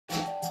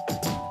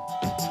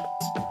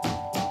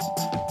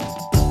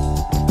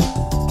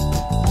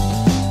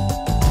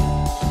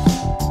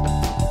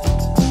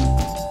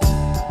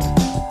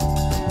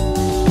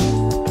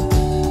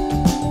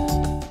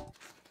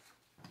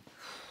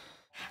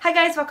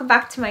guys, welcome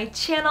back to my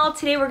channel.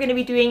 Today we're going to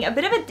be doing a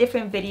bit of a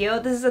different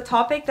video. This is a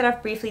topic that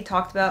I've briefly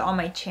talked about on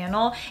my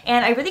channel,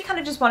 and I really kind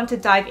of just wanted to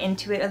dive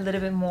into it a little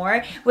bit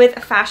more. With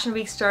Fashion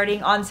Week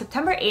starting on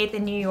September 8th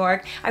in New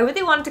York, I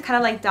really wanted to kind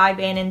of like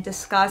dive in and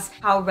discuss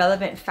how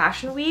relevant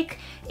Fashion Week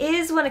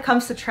is when it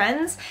comes to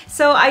trends.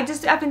 So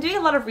I've been doing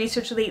a lot of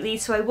research lately,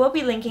 so I will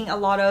be linking a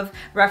lot of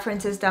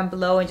references down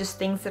below and just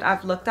things that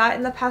I've looked at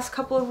in the past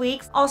couple of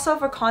weeks. Also,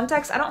 for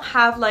context, I don't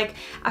have like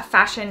a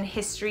fashion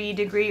history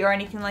degree or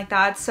anything like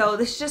that, so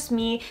this is just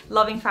me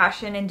loving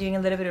fashion and doing a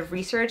little bit of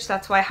research.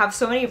 That's why I have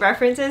so many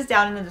references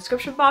down in the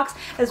description box,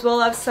 as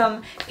well as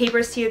some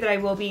papers here that I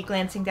will be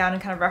glancing down and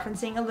kind of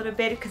referencing a little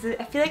bit, because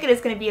I feel like it is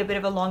going to be a bit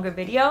of a longer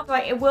video. So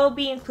it will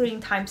be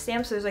including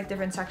timestamps, so there's like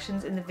different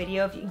sections in the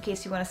video in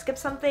case you want to skip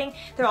something.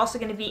 They're also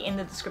going to be in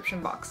the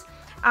description box.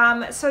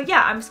 So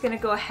yeah, I'm just going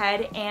to go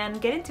ahead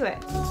and get into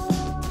it.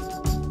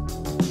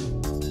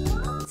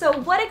 So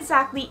what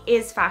exactly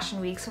is Fashion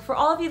Week? So for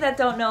all of you that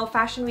don't know,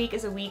 Fashion Week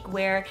is a week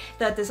where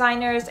the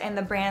designers and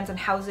the brands and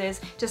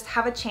houses just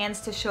have a chance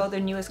to show their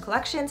newest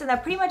collections, and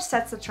that pretty much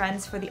sets the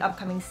trends for the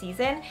upcoming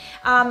season.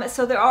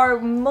 So there are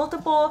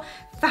multiple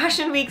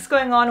fashion weeks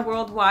going on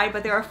worldwide,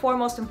 but there are four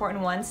most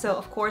important ones. So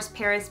of course,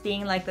 Paris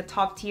being like the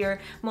top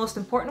tier most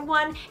important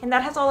one, and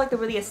that has all like the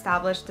really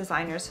established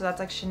designers, so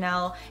that's like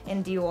Chanel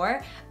and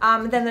Dior.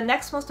 Then the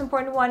next most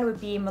important one would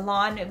be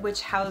Milan,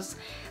 which has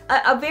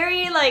a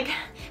very like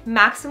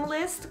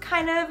maximalist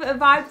kind of a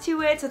vibe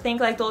to it. So think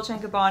like Dolce &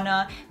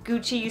 Gabbana.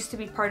 Gucci used to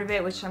be part of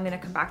it, which I'm going to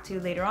come back to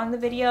later on in the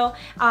video.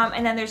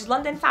 And then there's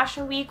London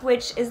Fashion Week,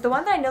 which is the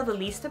one that I know the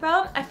least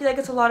about. I feel like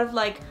it's a lot of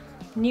like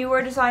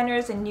newer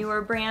designers and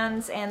newer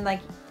brands, and like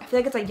I feel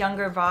like it's a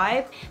younger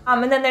vibe.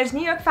 And then there's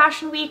New York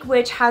Fashion Week,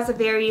 which has a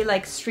very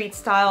like street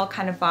style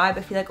kind of vibe.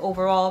 I feel like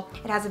overall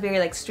it has a very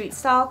like street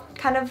style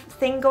kind of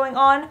thing going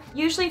on.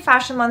 Usually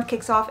Fashion Month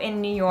kicks off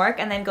in New York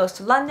and then goes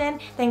to London,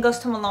 then goes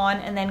to Milan,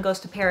 and then goes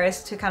to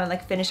Paris to kind of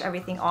like finish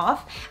everything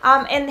off.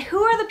 And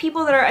who are the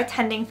people that are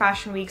attending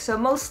Fashion Week? So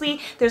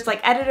mostly there's like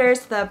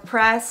editors, the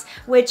press,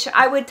 which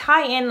I would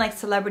tie in like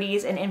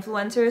celebrities and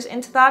influencers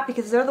into that,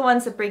 because they're the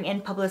ones that bring in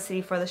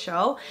publicity for the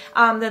show.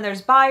 Then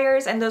there's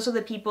buyers, and those are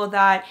the people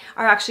that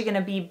are actually going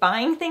to be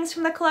buying things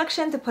from the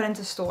collection to put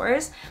into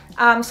stores.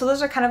 So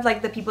those are kind of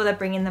like the people that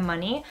bring in the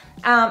money.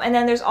 And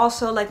then there's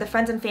also like the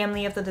friends and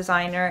family of the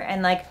designer,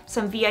 and like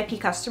some VIP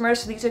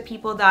customers. So these are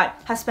people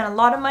that have spent a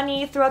lot of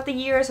money throughout the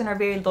years and are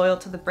very loyal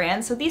to the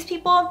brand. So these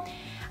people,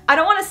 I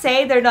don't want to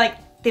say they're like,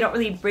 they don't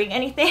really bring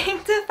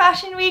anything to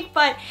Fashion Week,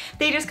 but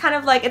they just kind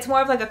of like, it's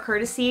more of like a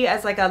courtesy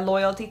as like a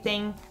loyalty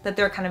thing that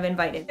they're kind of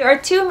invited. There are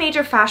two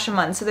major fashion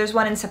months. So there's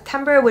one in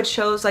September, which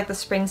shows like the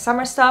spring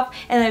summer stuff,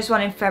 and there's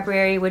one in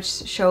February, which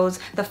shows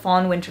the fall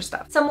and winter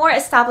stuff. Some more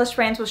established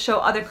brands will show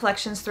other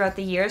collections throughout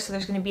the year. So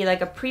there's going to be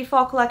like a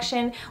pre-fall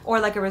collection or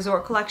like a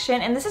resort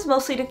collection, and this is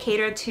mostly to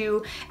cater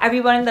to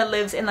everyone that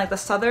lives in like the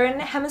southern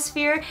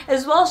hemisphere,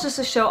 as well as just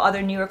to show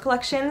other newer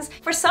collections.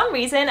 For some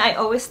reason, I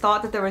always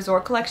thought that the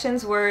resort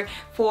collections were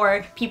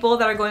for people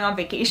that are going on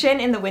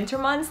vacation in the winter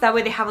months. That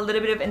way they have a little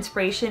bit of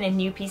inspiration and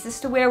new pieces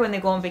to wear when they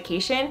go on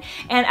vacation.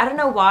 And I don't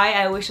know why,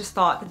 I always just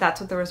thought that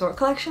that's what the resort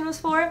collection was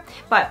for.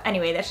 But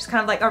anyway, that's just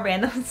kind of like a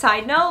random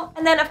side note.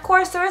 And then of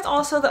course there is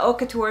also the haute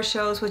couture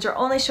shows, which are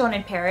only shown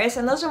in Paris,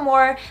 and those are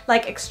more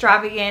like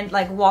extravagant,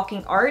 like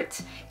walking art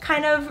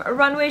kind of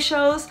runway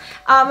shows.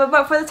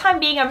 But for the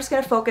time being, I'm just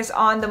going to focus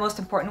on the most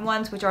important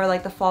ones, which are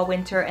like the fall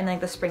winter and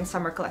like the spring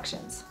summer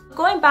collections.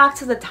 Going back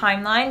to the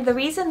timeline, the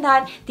reason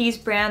that these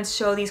brands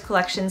show these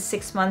collections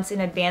 6 months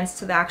in advance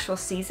to the actual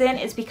season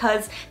is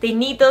because they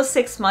need those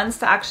 6 months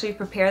to actually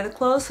prepare the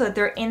clothes so that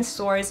they're in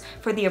stores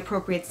for the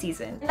appropriate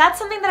season. And that's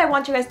something that I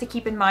want you guys to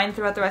keep in mind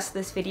throughout the rest of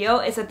this video,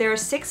 is that there are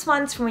 6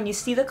 months from when you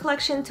see the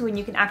collection to when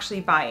you can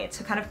actually buy it.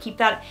 So kind of keep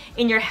that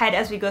in your head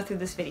as we go through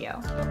this video.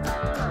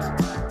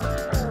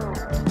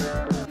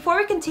 Before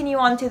we continue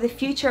on to the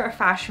future of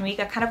Fashion Week,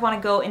 I kind of want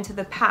to go into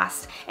the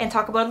past and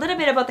talk about a little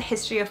bit about the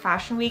history of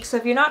Fashion Week. So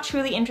if you're not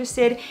truly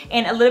interested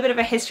in a little bit of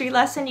a history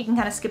lesson, you can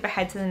kind of skip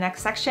ahead to the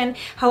next section.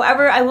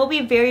 However, I will be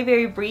very,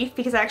 very brief,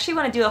 because I actually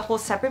want to do a whole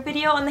separate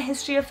video on the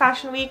history of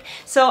Fashion Week.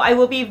 So I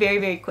will be very,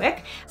 very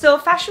quick. So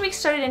Fashion Week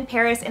started in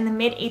Paris in the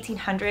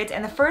mid-1800s,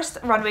 and the first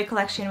runway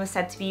collection was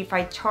said to be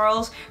by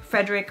Charles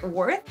Frederick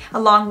Worth,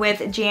 along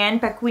with Jeanne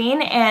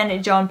Paquin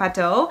and Joan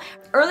Pateau.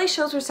 Early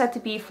shows were said to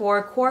be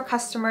for core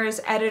customers,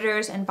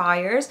 editors, and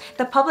buyers.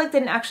 The public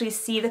didn't actually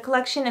see the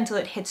collection until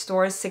it hit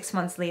stores 6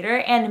 months later,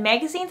 and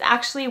magazines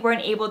actually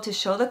weren't able to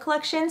show the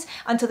collections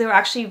until they were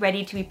actually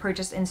ready to be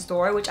purchased in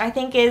store, which I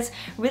think is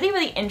really,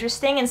 really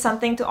interesting and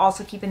something to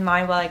also keep in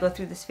mind while I go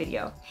through this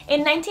video.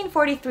 In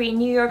 1943,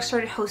 New York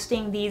started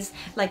hosting these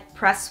like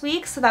press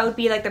weeks, so that would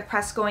be like the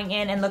press going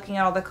in and looking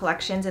at all the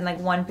collections in like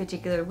one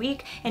particular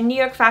week. And New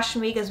York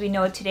Fashion Week, as we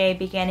know it today,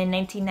 began in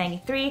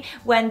 1993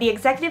 when the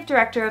executive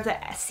director of the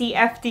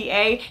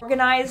CFDA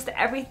organized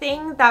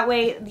everything. That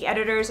way the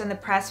editors and the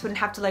press wouldn't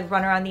have to like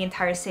run around the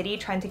entire city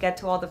trying to get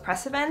to all the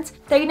press events.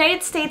 The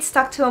United States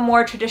stuck to a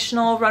more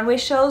traditional runway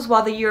shows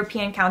while the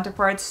European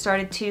counterparts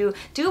started to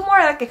do more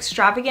like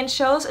extravagant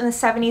shows. In the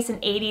 70s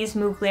and 80s,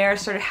 Mugler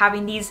started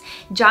having these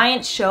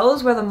giant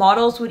shows where the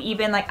models would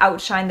even like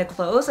outshine the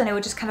clothes and it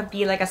would just kind of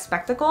be like a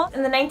spectacle.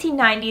 In the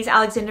 1990s,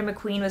 Alexander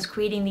McQueen was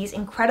creating these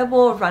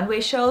incredible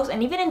runway shows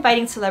and even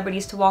inviting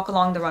celebrities to walk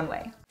along the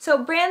runway. So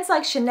brands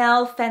like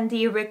Chanel,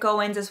 Fendi, Rick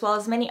Owens, as well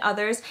as many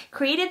others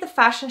created the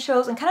fashion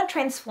shows and kind of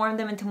transformed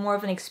them into more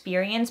of an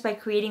experience by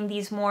creating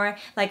these more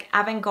like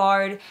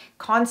avant-garde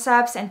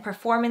concepts and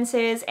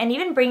performances and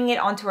even bringing it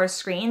onto our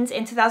screens.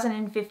 In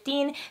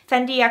 2015,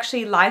 Fendi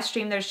actually live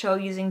streamed their show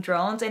using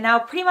drones, and now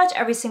pretty much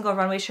every single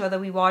runway show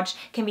that we watch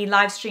can be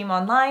live streamed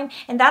online,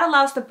 and that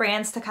allows the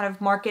brands to kind of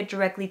market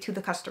directly to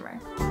the customer.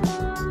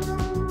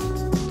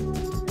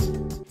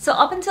 So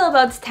up until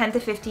about 10 to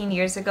 15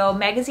 years ago,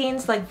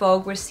 magazines like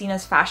Vogue were seen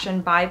as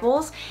fashion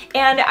bibles.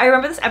 And I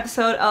remember this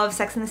episode of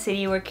Sex and the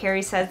City where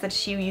Carrie says that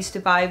she used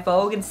to buy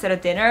Vogue instead of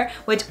dinner,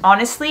 which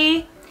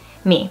honestly,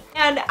 me.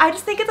 And I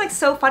just think it's like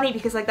so funny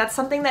because like that's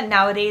something that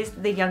nowadays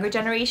the younger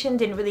generation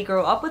didn't really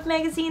grow up with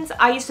magazines.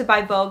 I used to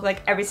buy Vogue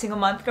like every single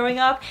month growing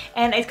up,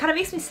 and it kind of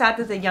makes me sad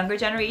that the younger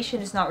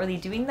generation is not really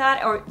doing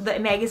that, or the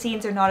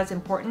magazines are not as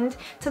important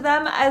to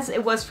them as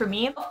it was for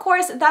me. Of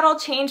course, that all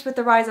changed with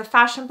the rise of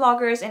fashion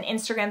bloggers and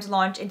Instagram's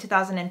launch in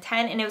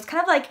 2010, and it was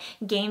kind of like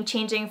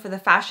game-changing for the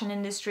fashion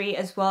industry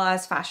as well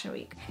as Fashion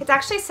Week. It's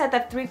actually said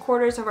that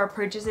 3/4 of our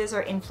purchases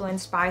are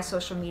influenced by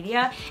social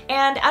media,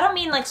 and I don't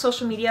mean like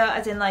social media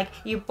as in like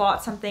you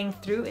bought something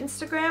through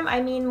Instagram.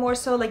 I mean more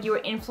so like you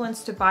were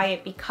influenced to buy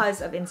it because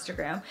of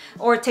Instagram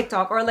or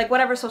TikTok or like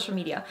whatever social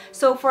media.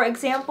 So for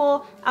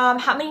example,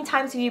 how many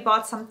times have you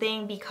bought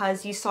something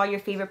because you saw your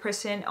favorite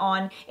person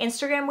on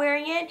Instagram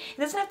wearing it? It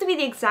doesn't have to be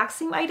the exact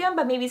same item,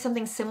 but maybe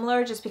something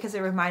similar just because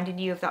it reminded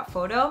you of that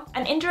photo.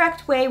 An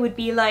indirect way would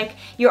be like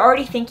you're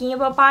already thinking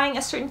about buying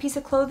a certain piece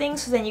of clothing,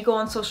 so then you go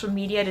on social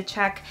media to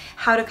check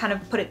how to kind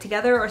of put it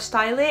together or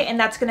style it, and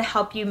that's going to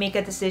help you make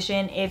a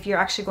decision if you're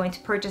actually going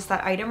to purchase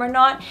that item or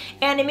not.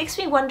 And it makes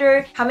me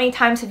wonder, how many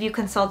times have you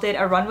consulted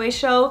a runway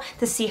show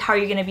to see how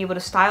you're going to be able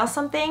to style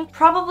something?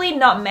 Probably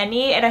not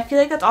many, and I feel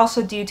like that's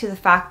also due to the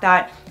fact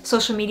that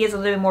social media is a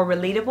little bit more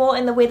relatable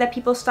in the way that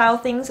people style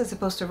things as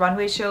opposed to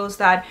runway shows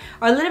that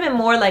are a little bit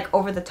more like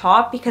over the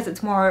top because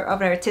it's more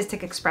of an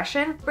artistic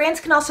expression. Brands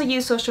can also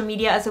use social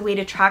media as a way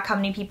to track how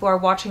many people are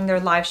watching their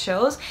live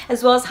shows,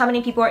 as well as how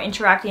many people are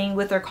interacting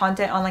with their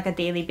content on like a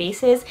daily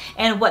basis,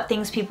 and what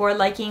things people are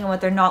liking and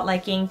what they're not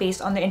liking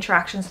based on the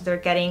interactions that they're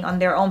getting on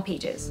their own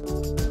pages.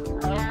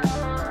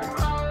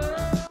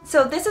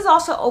 So this has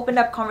also opened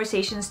up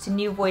conversations to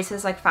new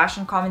voices like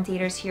fashion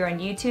commentators here on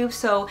YouTube.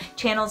 So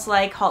channels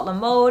like Hot La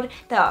Mode,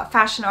 the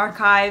Fashion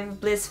Archive,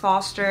 Bliss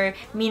Foster,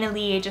 Mina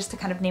Lee, just to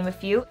kind of name a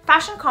few.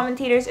 Fashion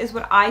commentators is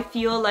what I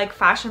feel like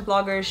fashion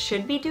bloggers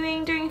should be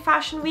doing during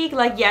Fashion Week.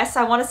 Like, yes,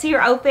 I want to see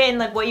your outfit and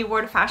like what you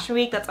wore to Fashion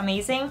Week, that's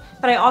amazing,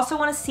 but I also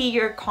want to see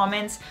your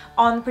comments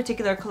on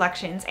particular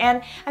collections,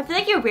 and I feel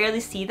like you rarely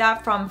see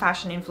that from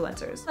fashion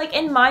influencers. Like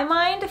in my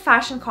mind,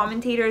 fashion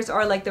commentators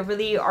are like the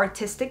really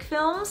artistic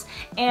films,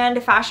 and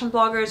fashion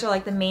bloggers are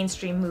like the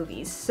mainstream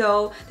movies.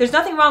 So there's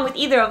nothing wrong with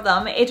either of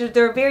them.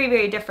 They're very,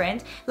 very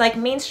different. Like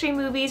mainstream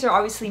movies are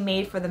obviously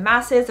made for the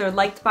masses, they're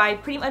liked by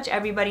pretty much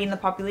everybody in the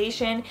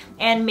population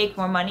and make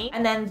more money.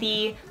 And then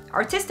the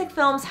artistic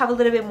films have a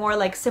little bit more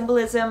like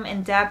symbolism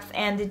and depth,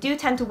 and they do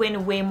tend to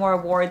win way more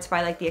awards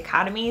by like the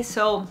Academy.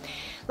 So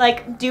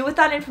like, do with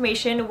that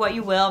information what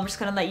you will. I'm just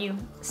gonna let you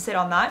sit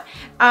on that.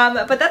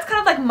 But that's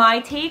kind of like my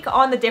take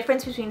on the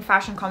difference between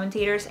fashion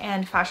commentators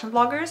and fashion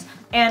bloggers.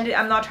 And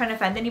I'm not trying to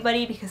offend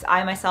anybody because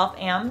I myself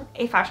am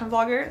a fashion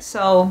blogger.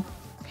 So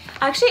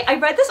actually, I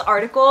read this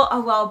article a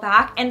while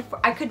back, and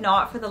I could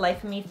not for the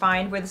life of me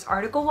find where this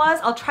article was.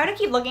 I'll try to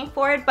keep looking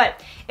for it,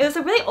 but it was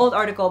a really old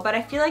article, but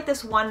I feel like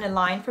this one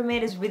line from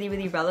it is really,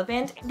 really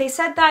relevant. They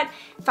said that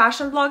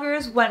fashion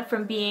bloggers went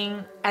from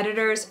being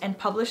editors and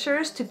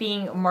publishers to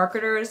being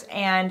marketers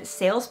and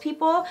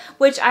salespeople,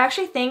 which I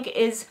actually think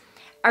is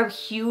a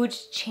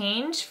huge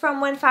change from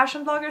when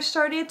fashion bloggers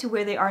started to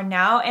where they are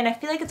now. And I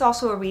feel like it's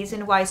also a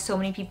reason why so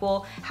many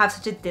people have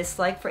such a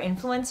dislike for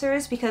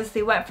influencers, because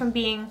they went from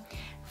being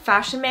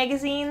fashion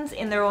magazines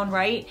in their own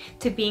right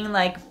to being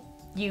like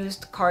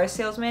used car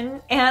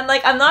salesmen. And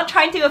like, I'm not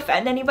trying to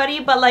offend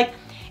anybody, but like,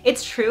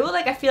 it's true.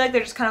 Like, I feel like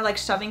they're just kind of like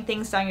shoving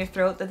things down your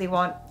throat that they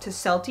want to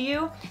sell to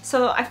you.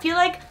 So I feel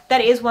like that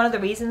is one of the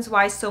reasons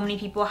why so many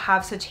people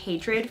have such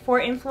hatred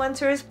for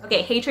influencers.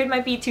 Okay, hatred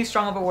might be too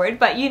strong of a word,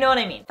 but you know what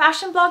I mean.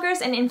 Fashion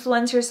bloggers and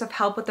influencers have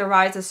helped with the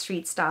rise of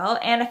street style,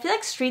 and I feel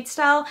like street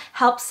style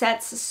helps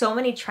set so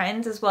many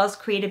trends as well as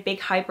create a big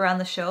hype around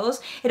the shows.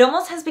 It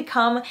almost has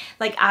become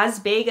like as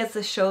big as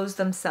the shows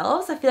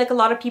themselves. I feel like a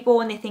lot of people,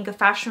 when they think of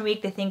Fashion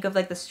Week, they think of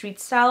like the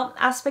street style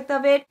aspect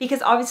of it,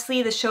 because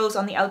obviously the shows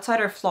on the outside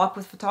are flock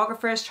with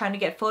photographers trying to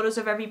get photos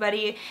of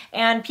everybody,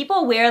 and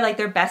people wear like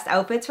their best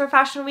outfits for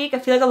Fashion Week. I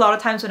feel like a lot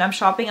of times when I'm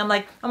shopping, I'm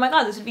like, oh my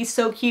god, this would be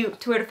so cute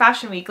to wear to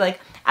Fashion Week, like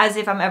as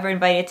if I'm ever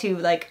invited to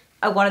like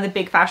one of the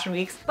big fashion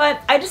weeks.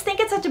 But I just think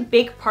it's such a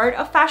big part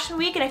of Fashion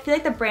Week, and I feel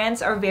like the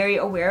brands are very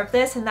aware of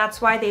this, and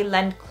that's why they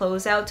lend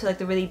clothes out to like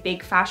the really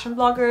big fashion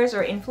bloggers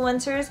or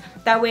influencers.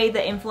 That way the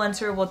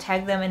influencer will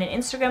tag them in an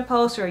Instagram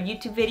post or a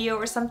YouTube video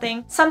or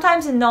something.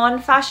 Sometimes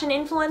non-fashion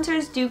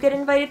influencers do get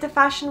invited to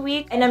Fashion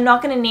Week, and I'm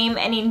not going to name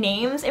any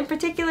names in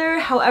particular.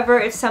 However,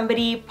 if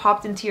somebody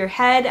popped into your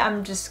head,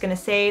 I'm just gonna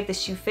say if the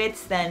shoe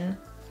fits, then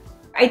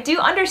I do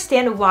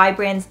understand why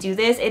brands do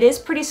this. It is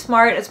pretty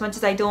smart, as much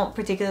as I don't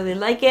particularly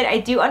like it. I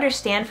do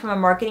understand from a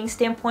marketing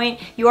standpoint,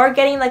 you are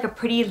getting like a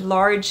pretty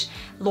large,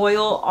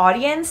 loyal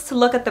audience to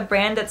look at the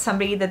brand that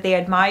somebody that they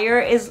admire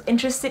is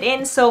interested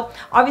in. So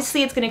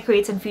obviously it's going to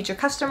create some future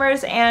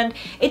customers, and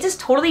it just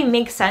totally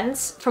makes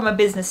sense from a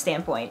business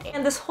standpoint.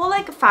 And this whole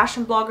like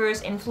fashion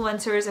bloggers,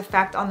 influencers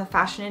effect on the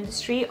fashion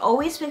industry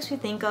always makes me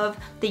think of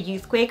the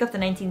youthquake of the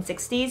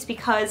 1960s,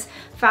 because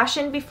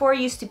fashion before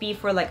used to be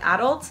for like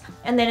adults,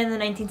 and then in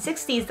the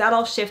 1960s that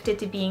all shifted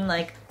to being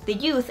like the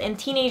youth and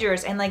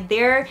teenagers, and like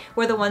they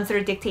were the ones that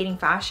are dictating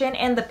fashion,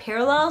 and the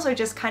parallels are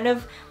just kind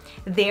of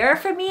there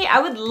for me. I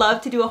would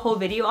love to do a whole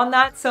video on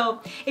that,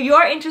 so if you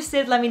are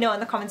interested, let me know in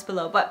the comments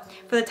below. But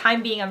for the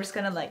time being, I'm just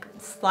gonna like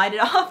slide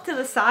it off to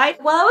the side.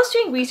 While I was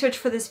doing research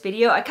for this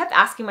video, I kept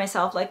asking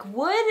myself, like,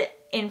 would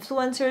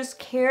influencers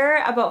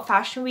care about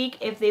Fashion Week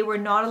if they were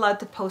not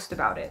allowed to post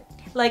about it?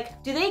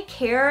 Like, do they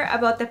care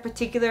about the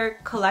particular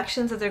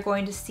collections that they're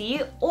going to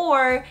see,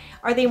 or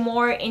are they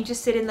more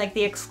interested in like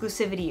the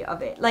exclusivity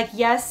of it? Like,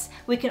 yes,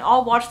 we can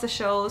all watch the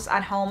shows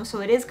at home, so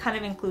it is kind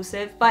of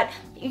inclusive, but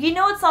you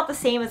know it's not the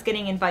same as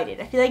getting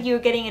invited. I feel like you're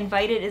getting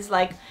invited is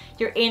like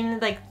you're in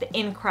like the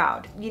in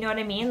crowd. You know what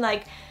I mean?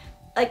 Like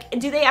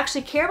do they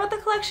actually care about the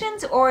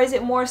collections, or is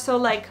it more so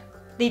like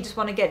they just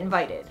want to get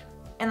invited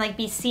and like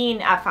be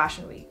seen at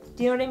Fashion Week?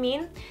 Do you know what I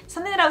mean?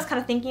 Something that I was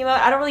kind of thinking about.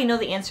 I don't really know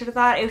the answer to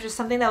that. It was just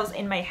something that was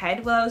in my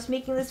head while I was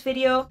making this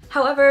video.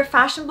 However,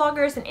 fashion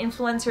bloggers and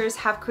influencers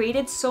have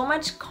created so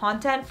much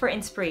content for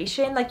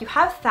inspiration. Like, you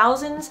have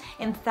thousands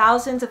and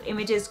thousands of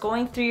images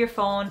going through your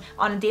phone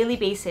on a daily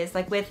basis.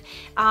 Like with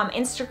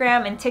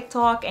Instagram and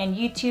TikTok and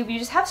YouTube, you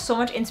just have so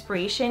much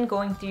inspiration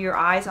going through your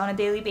eyes on a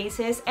daily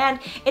basis, and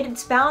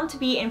it's bound to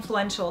be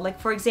influential. Like,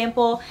 for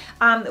example,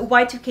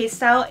 Y2K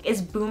style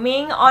is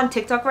booming on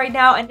TikTok right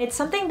now, and it's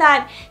something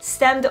that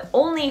stemmed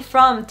only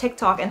from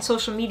TikTok and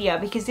social media,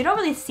 because you don't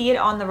really see it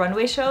on the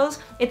runway shows.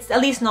 It's at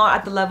least not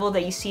at the level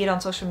that you see it on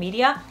social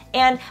media,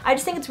 and I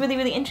just think it's really,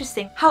 really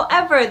interesting.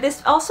 However,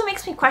 this also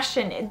makes me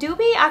question, do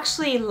we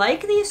actually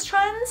like these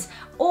trends,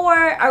 or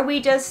are we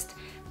just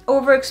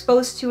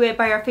overexposed to it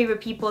by our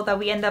favorite people that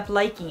we end up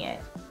liking it?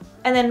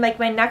 And then like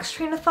my next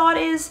train of thought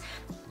is,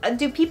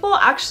 do people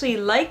actually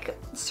like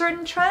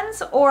certain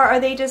trends, or are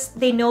they just,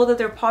 they know that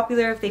they're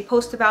popular, if they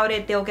post about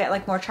it they'll get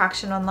like more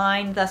traction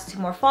online, thus to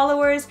more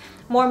followers,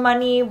 more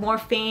money, more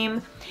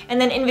fame,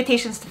 and then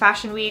invitations to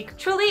Fashion Week?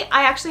 Truly,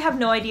 I actually have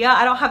no idea.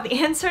 I don't have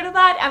the answer to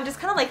that. I'm just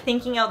kind of like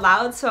thinking out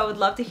loud, so I would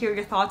love to hear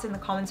your thoughts in the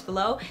comments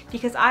below,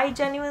 because I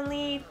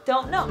genuinely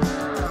don't know.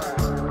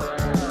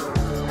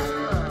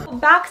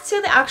 Back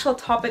to the actual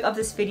topic of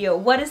this video,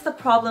 what is the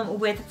problem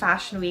with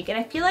Fashion Week? And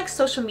I feel like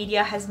social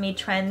media has made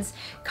trends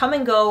come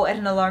and go at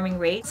an alarming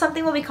rate.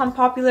 Something will become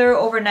popular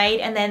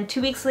overnight, and then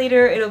 2 weeks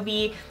later it'll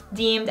be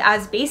deemed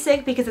as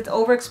basic because it's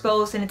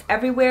overexposed and it's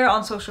everywhere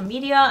on social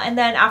media, and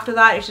then after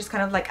that it's just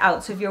kind of like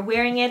out. So if you're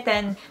wearing it,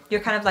 then you're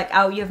kind of like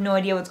out, you have no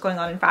idea what's going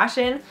on in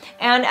fashion.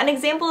 And an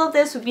example of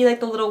this would be like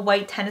the little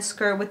white tennis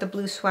skirt with the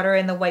blue sweater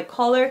and the white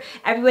collar.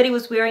 Everybody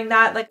was wearing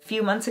that like a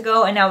few months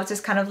ago, and now it's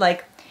just kind of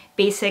like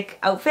basic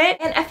outfit.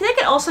 And I feel like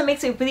it also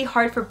makes it really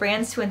hard for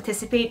brands to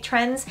anticipate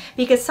trends,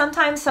 because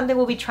sometimes something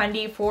will be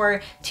trendy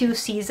for 2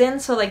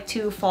 seasons, so like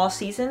 2 fall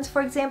seasons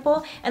for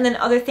example, and then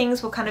other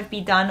things will kind of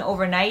be done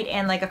overnight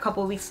and like a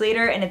couple of weeks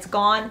later and it's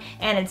gone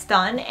and it's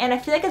done. And I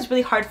feel like it's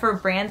really hard for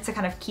brands to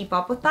kind of keep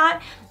up with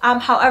that.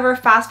 However,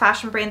 fast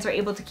fashion brands are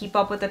able to keep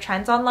up with the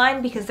trends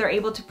online because they're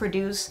able to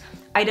produce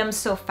items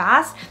so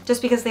fast,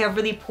 just because they have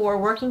really poor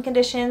working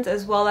conditions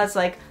as well as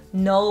like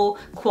no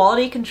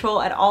quality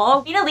control at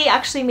all. Nina Lee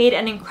actually made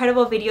an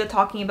incredible video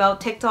talking about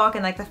TikTok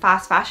and like the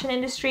fast fashion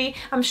industry.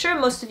 I'm sure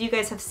most of you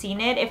guys have seen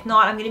it. If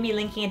not, I'm going to be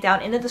linking it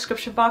down in the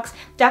description box.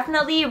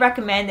 Definitely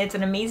recommend. It's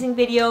an amazing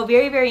video,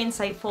 very, very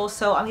insightful,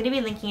 so I'm going to be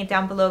linking it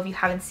down below if you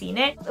haven't seen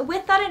it.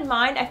 With that in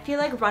mind, I feel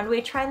like runway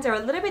trends are a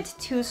little bit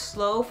too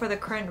slow for the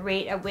current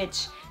rate at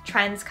which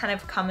trends kind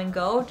of come and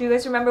go. Do you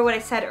guys remember what I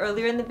said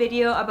earlier in the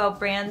video about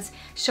brands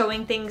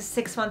showing things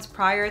 6 months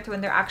prior to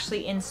when they're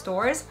actually in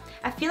stores?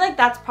 I feel like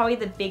that's probably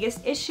the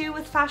biggest issue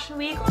with Fashion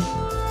Week.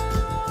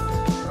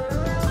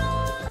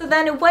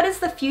 then what is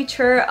the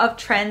future of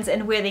trends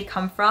and where they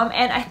come from?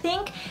 And I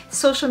think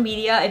social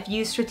media, if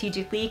used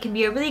strategically, can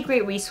be a really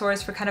great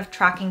resource for kind of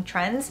tracking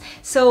trends.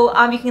 So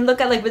you can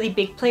look at like really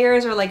big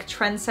players or like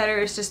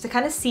trendsetters just to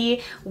kind of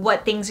see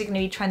what things are going to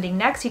be trending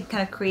next. You can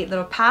kind of create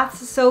little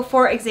paths. So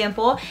for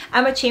example,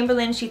 Emma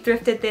Chamberlain, she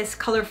thrifted this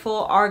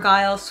colorful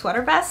Argyle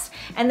sweater vest,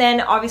 and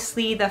then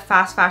obviously the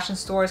fast fashion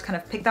stores kind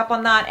of picked up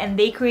on that and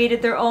they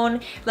created their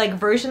own like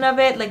version of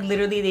it. Like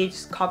literally they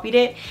just copied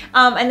it.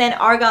 And then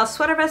Argyle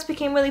sweater vest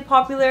became really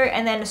popular,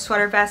 and then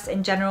sweater vests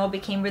in general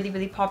became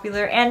really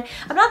popular. And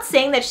I'm not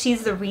saying that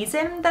she's the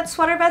reason that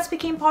sweater vests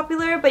became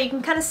popular, but you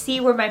can kind of see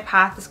where my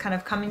path is kind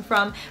of coming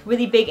from.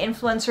 Really big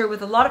influencer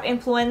with a lot of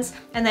influence,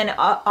 and then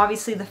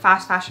obviously the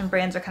fast fashion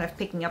brands are kind of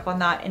picking up on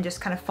that and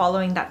just kind of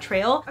following that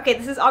trail. Okay,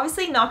 this is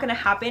obviously not going to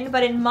happen,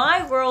 but in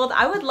my world,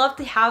 I would love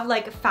to have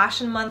like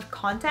fashion month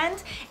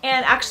content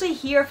and actually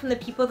hear from the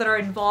people that are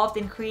involved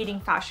in creating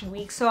fashion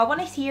week. So I want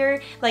to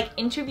hear like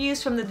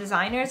interviews from the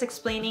designers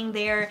explaining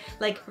their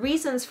like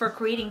reasons for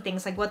creating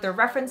things, like what they're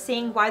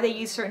referencing, why they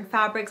use certain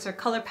fabrics or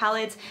color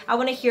palettes. I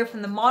want to hear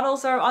from the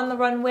models that are on the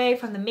runway,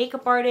 from the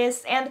makeup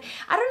artists, and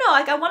I don't know,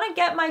 like I want to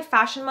get my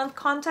fashion month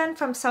content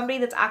from somebody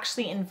that's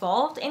actually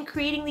involved in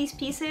creating these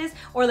pieces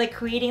or like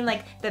creating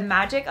like the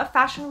magic of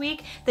fashion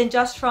week than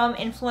just from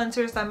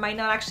influencers that might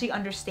not actually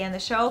understand the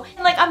show.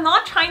 And like I'm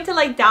not trying to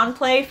like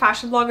downplay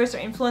fashion bloggers or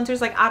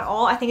influencers like at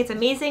all. I think it's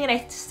amazing and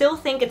I still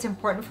think it's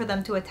important for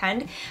them to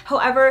attend.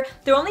 However,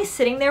 they're only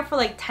sitting there for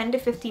like 10 to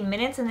 15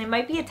 minutes and they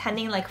might be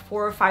attending like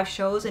 4 or 5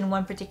 shows in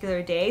one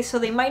particular day, so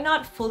they might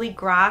not fully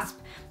grasp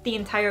the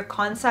entire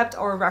concept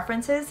or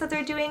references that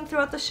they're doing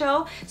throughout the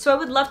show. So I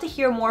would love to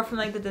hear more from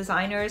like the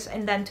designers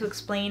and then to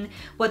explain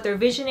what their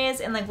vision is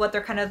and like what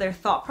their kind of their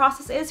thought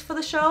process is for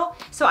the show.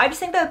 So I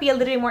just think that would be a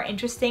little bit more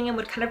interesting and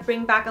would kind of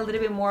bring back a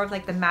little bit more of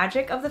like the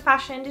magic of the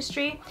fashion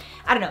industry.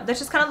 I don't know, that's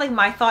just kind of like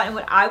my thought and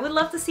what I would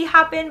love to see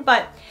happen,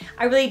 but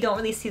I really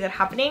don't see that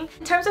happening.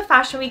 In terms of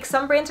fashion week,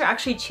 some brands are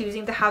actually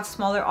choosing to have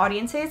smaller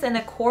audiences and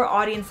a core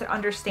audience that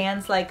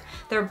understands like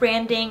their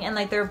branding and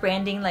like their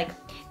branding like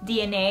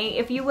DNA,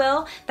 if you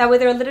will. That way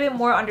they're a little bit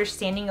more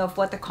understanding of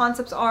what the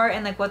concepts are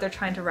and like what they're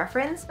trying to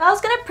reference. If I was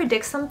gonna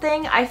predict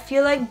something, I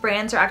feel like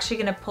brands are actually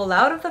gonna pull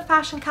out of the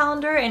fashion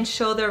calendar and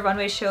show their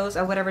runway shows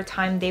at whatever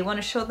time they want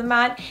to show them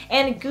at.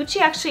 And Gucci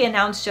actually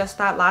announced just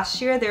that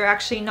last year. They're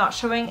actually not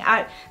showing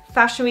at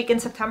Fashion Week in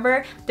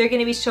September. They're going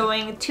to be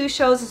showing 2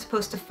 shows as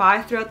opposed to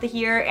 5 throughout the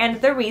year, and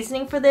their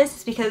reasoning for this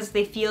is because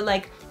they feel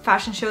like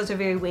fashion shows are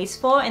very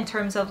wasteful in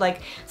terms of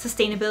like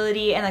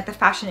sustainability, and like the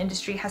fashion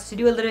industry has to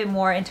do a little bit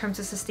more in terms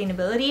of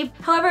sustainability.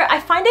 However, I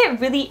find it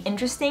really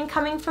interesting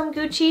coming from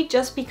Gucci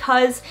just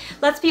because,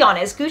 let's be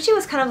honest, Gucci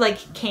was kind of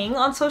like king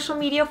on social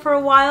media for a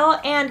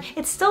while, and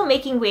it's still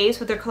making waves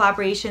with their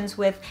collaborations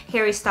with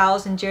Harry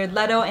Styles and Jared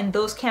Leto and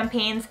those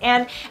campaigns.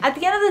 And at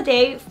the end of the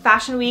day,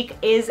 Fashion Week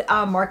is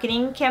a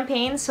marketing campaign,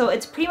 so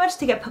it's pretty much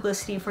to get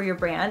publicity for your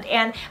brand.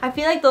 And I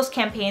feel like those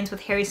campaigns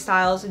with Harry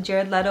Styles and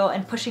Jared Leto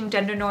and pushing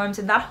gender norms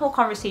and that whole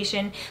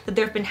conversation that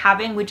they've been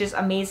having, which is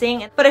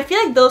amazing. But I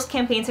feel like those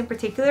campaigns in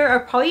particular are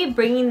probably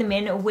bringing them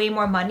in way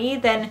more money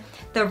than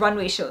the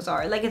runway shows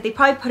are. Like if they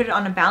probably put it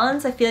on a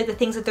balance, I feel like the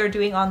things that they're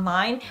doing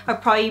online are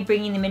probably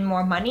bringing them in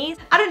more money.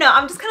 I don't know,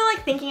 I'm just kind of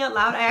like thinking out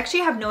loud. I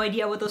actually have no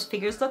idea what those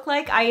figures look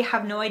like. I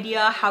have no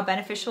idea how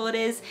beneficial it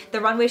is, the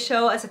runway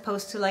show, as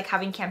opposed to like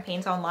having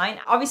campaigns online.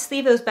 Obviously,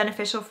 if it was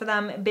beneficial for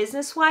them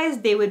business-wise,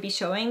 they would be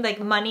showing. Like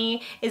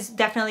money is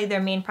definitely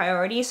their main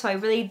priority, so I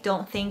really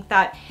don't think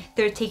that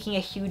they're taking a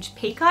huge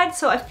pay cut.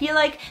 So I feel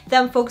like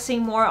them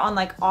focusing more on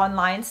like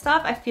online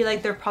stuff, I feel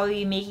like they're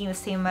probably making the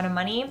same amount of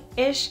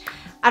money-ish.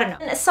 I don't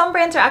know. And some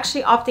brands are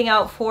actually opting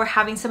out for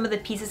having some of the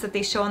pieces that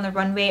they show on the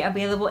runway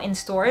available in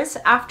stores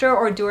after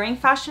or during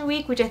Fashion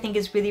Week, which I think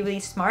is really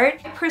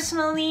smart. I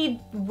personally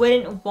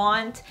wouldn't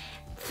want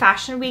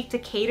Fashion Week to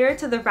cater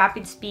to the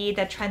rapid speed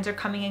that trends are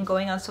coming and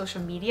going on social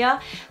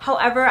media.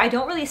 However, I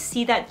don't really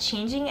see that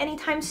changing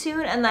anytime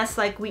soon unless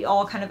like we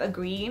all kind of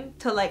agree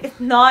to like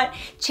not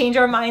change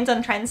our minds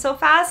on trends so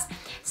fast.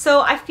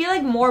 So I feel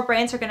like more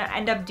brands are going to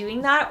end up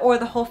doing that, or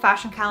the whole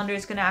fashion calendar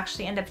is going to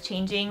actually end up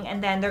changing,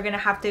 and then they're going to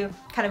have to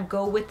kind of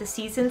go with the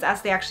seasons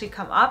as they actually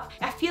come up.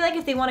 I feel like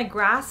if they want to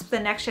grasp the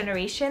next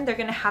generation, they're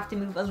going to have to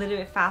move a little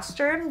bit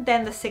faster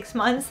than the 6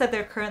 months that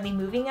they're currently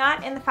moving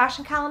at in the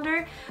fashion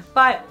calendar.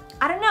 But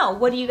I don't know,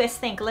 what do you guys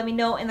think? Let me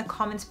know in the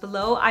comments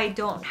below. I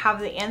don't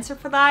have the answer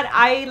for that.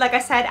 Like I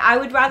said, I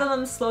would rather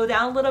them slow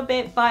down a little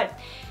bit, but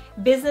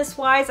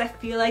business-wise, I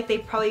feel like they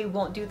probably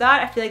won't do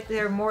that. I feel like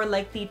they're more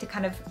likely to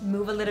kind of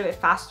move a little bit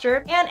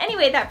faster. And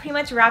anyway, that pretty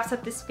much wraps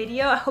up this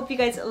video. I hope you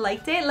guys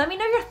liked it. Let me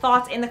know your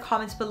thoughts in the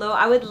comments below.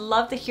 I would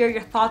love to hear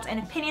your thoughts and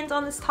opinions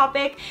on this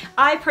topic.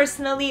 I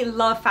personally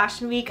love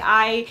Fashion Week.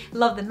 I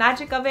love the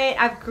magic of it.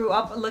 I grew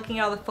up looking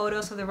at all the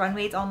photos of the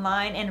runways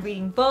online and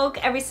reading Vogue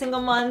every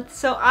single month.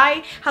 So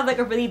I have like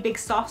a really big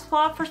soft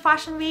spot for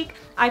Fashion Week.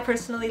 I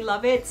personally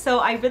love it. So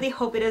I really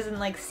hope it doesn't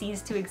like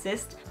cease to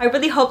exist. I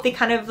really hope they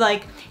kind of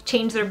like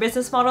change their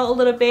business model a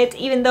little bit,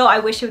 even though I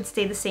wish it would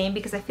stay the same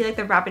because I feel like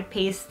the rapid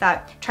pace that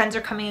trends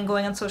are coming and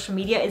going on social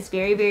media is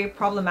very, very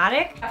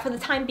problematic. For the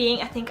time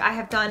being, I think I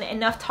have done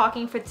enough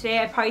talking for today.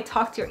 I probably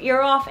talked your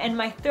ear off and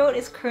my throat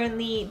is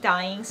currently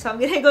dying, so I'm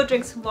gonna go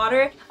drink some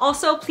water.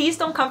 Also, please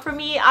don't come for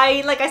me.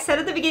 Like I said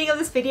at the beginning of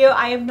this video,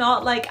 I am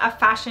not like a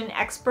fashion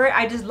expert.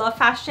 I just love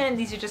fashion and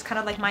these are just kind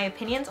of like my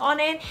opinions on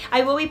it.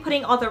 I will be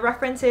putting all the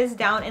references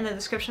down in the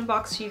description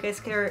box so you guys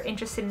are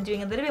interested in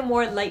doing a little bit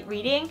more light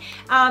reading.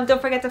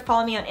 Don't forget to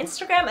follow me on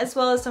Instagram, as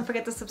well as don't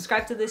forget to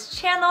subscribe to this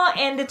channel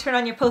and to turn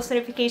on your post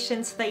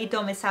notifications so that you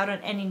don't miss out on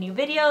any new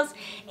videos.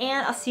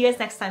 And I'll see you guys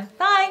next time.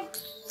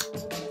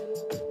 Bye!